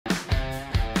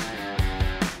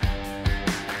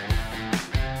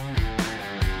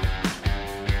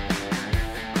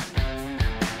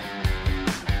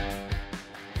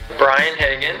Brian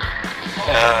Hagan.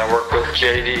 I work with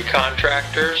Dee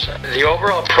Contractors. The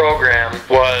overall program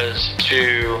was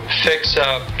to fix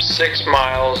up 6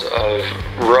 miles of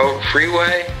road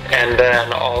freeway, and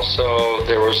then also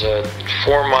there was a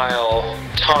 4-mile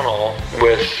tunnel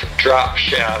with drop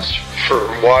shafts for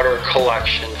water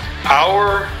collection.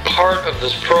 Our part of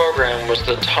this program was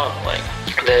the tunneling.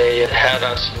 They had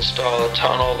us install a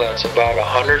tunnel that's about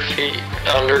 100 feet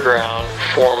underground,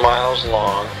 4 miles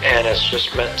long, and it's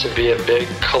just meant to be a big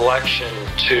collection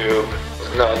tube.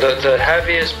 No, the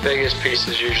heaviest, biggest piece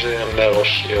is usually a metal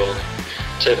shield,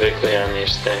 typically on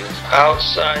these things.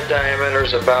 Outside diameter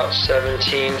is about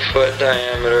 17-foot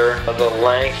diameter. The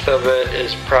length of it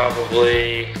is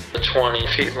probably 20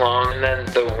 feet long, and then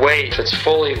the weight, if it's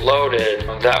fully loaded,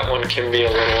 that one can be a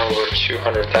little over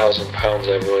 200,000 pounds,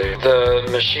 I believe. The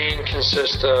machine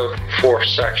consists of 4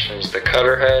 sections: the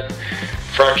cutter head,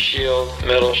 front shield,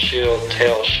 middle shield,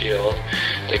 tail shield.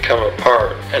 They come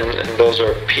apart, and those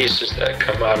are pieces that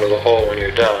come out of the hole when you're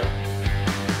done.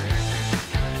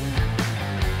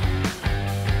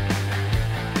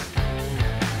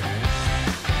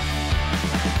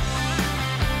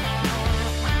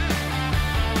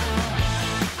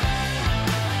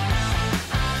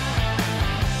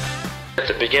 At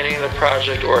the beginning of the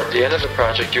project or at the end of the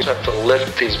project, you have to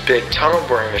lift these big tunnel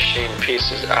boring machine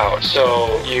pieces out.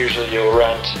 So usually you'll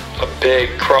rent a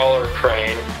big crawler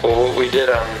crane. Well, what we did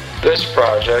on this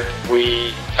project,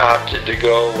 we opted to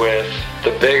go with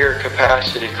the bigger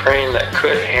capacity crane that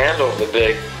could handle the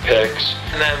big picks.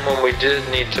 And then when we did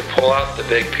need to pull out the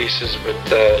big pieces with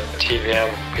the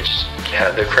TVM, we just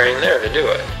had the crane there to do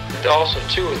it. Also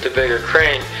too, with the bigger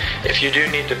crane, if you do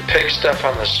need to pick stuff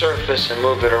on the surface and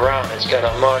move it around, it's got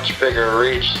a much bigger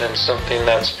reach than something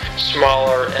that's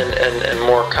smaller and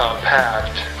more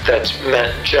compact, that's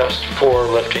meant just for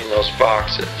lifting those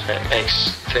boxes. It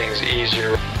makes things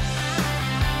easier.